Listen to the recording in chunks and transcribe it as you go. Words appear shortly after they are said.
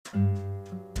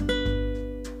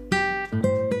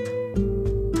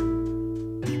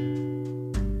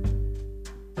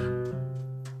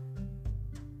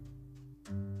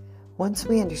Once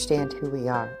we understand who we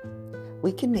are,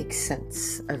 we can make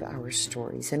sense of our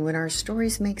stories. And when our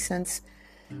stories make sense,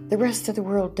 the rest of the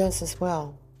world does as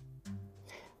well.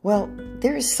 Well,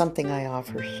 there is something I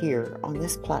offer here on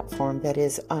this platform that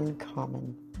is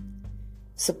uncommon.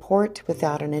 Support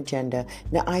without an agenda.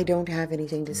 Now, I don't have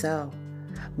anything to sell.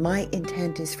 My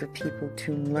intent is for people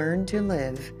to learn to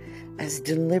live as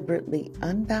deliberately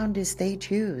unbound as they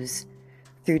choose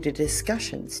through the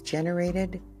discussions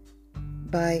generated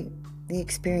by the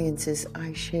experiences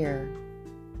I share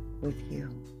with you.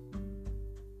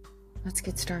 Let's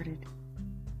get started.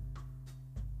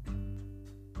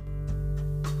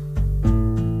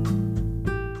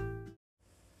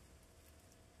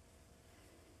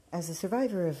 As a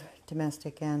survivor of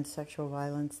domestic and sexual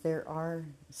violence, there are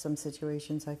some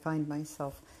situations I find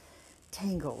myself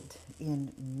tangled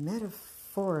in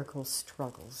metaphorical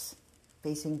struggles,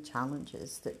 facing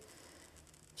challenges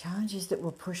that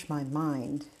will push my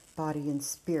mind, body, and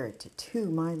spirit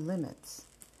to my limits.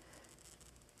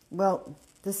 Well,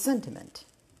 the sentiment,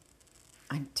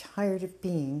 I'm tired of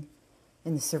being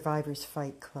in the Survivor's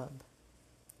Fight Club,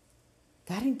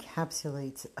 that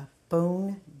encapsulates a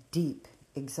bone-deep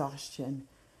exhaustion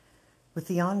with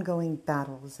the ongoing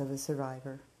battles of a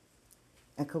survivor,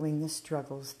 echoing the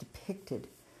struggles depicted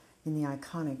in the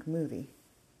iconic movie,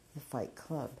 The Fight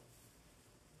Club.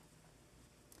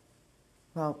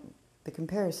 Well, the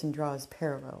comparison draws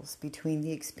parallels between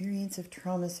the experience of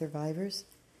trauma survivors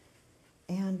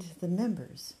and the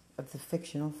members of the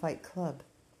fictional Fight Club.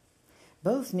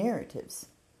 Both narratives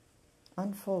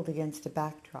unfold against a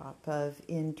backdrop of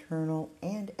internal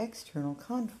and external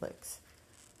conflicts,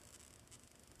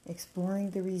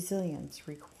 exploring the resilience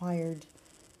required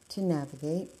to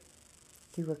navigate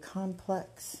through a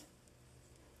complex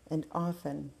and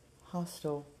often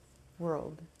hostile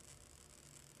world.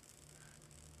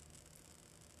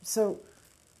 So,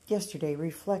 yesterday,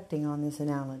 reflecting on this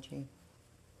analogy,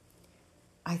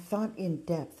 I thought in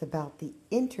depth about the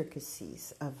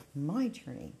intricacies of my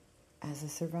journey as a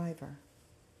survivor.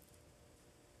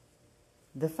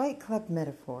 The Fight Club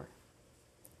metaphor,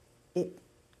 it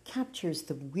captures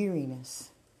the weariness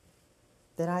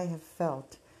that I have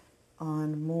felt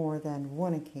on more than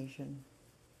one occasion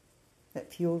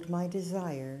that fueled my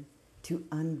desire to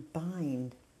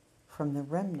unbind from the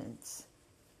remnants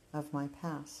of my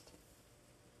past.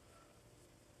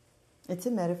 It's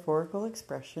a metaphorical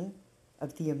expression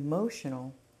of the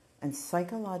emotional and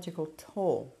psychological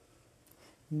toll,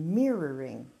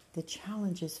 mirroring the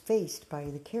challenges faced by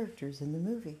the characters in the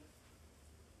movie.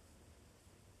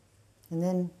 And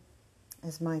then,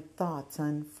 as my thoughts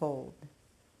unfold,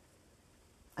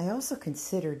 I also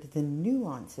considered the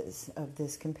nuances of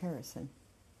this comparison.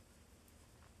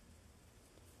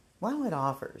 While it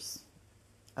offers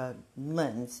a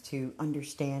lens to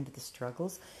understand the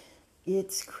struggles,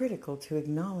 it's critical to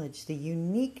acknowledge the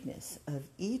uniqueness of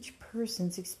each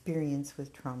person's experience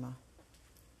with trauma.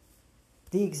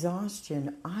 The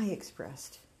exhaustion I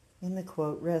expressed in the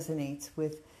quote resonates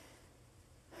with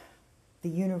the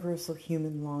universal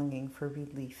human longing for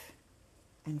relief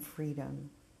and freedom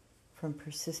from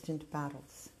persistent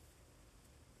battles.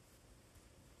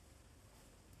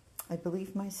 I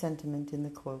believe my sentiment in the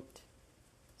quote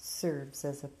serves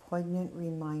as a poignant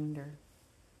reminder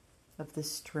of the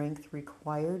strength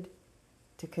required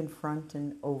to confront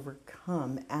and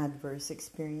overcome adverse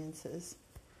experiences.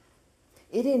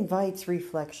 It invites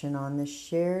reflection on the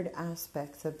shared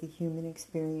aspects of the human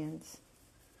experience,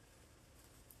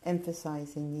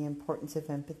 emphasizing the importance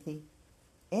of empathy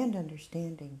and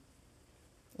understanding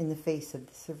in the face of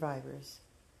the Survivors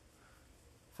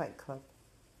Fight Club.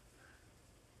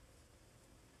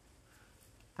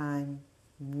 I'm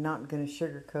not going to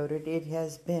sugarcoat it. It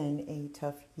has been a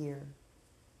tough year.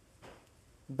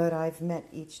 But I've met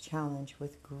each challenge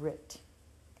with grit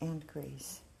and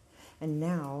grace. And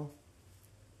now,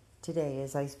 today,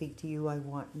 as I speak to you, I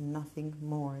want nothing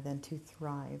more than to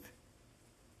thrive,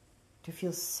 to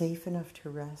feel safe enough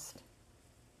to rest,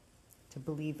 to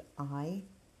believe I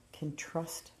can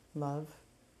trust love,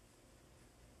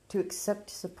 to accept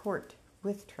support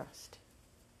with trust,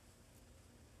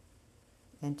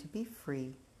 and to be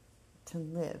free to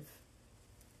live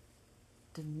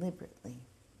deliberately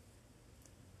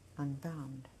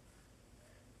unbound.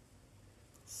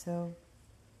 So,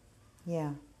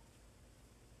 yeah,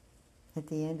 at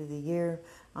the end of the year,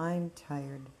 I'm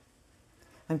tired.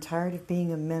 I'm tired of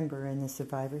being a member in the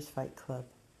Survivors Fight Club.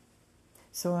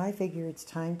 So I figure it's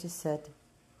time to set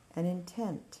an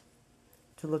intent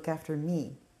to look after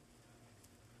me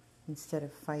instead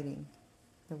of fighting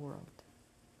the world.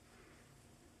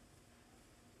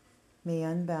 May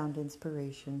unbound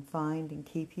inspiration find and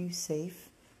keep you safe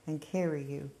and carry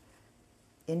you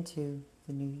into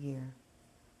the new year.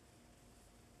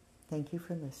 Thank you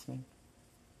for listening.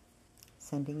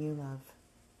 Sending you love.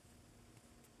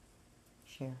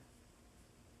 Share.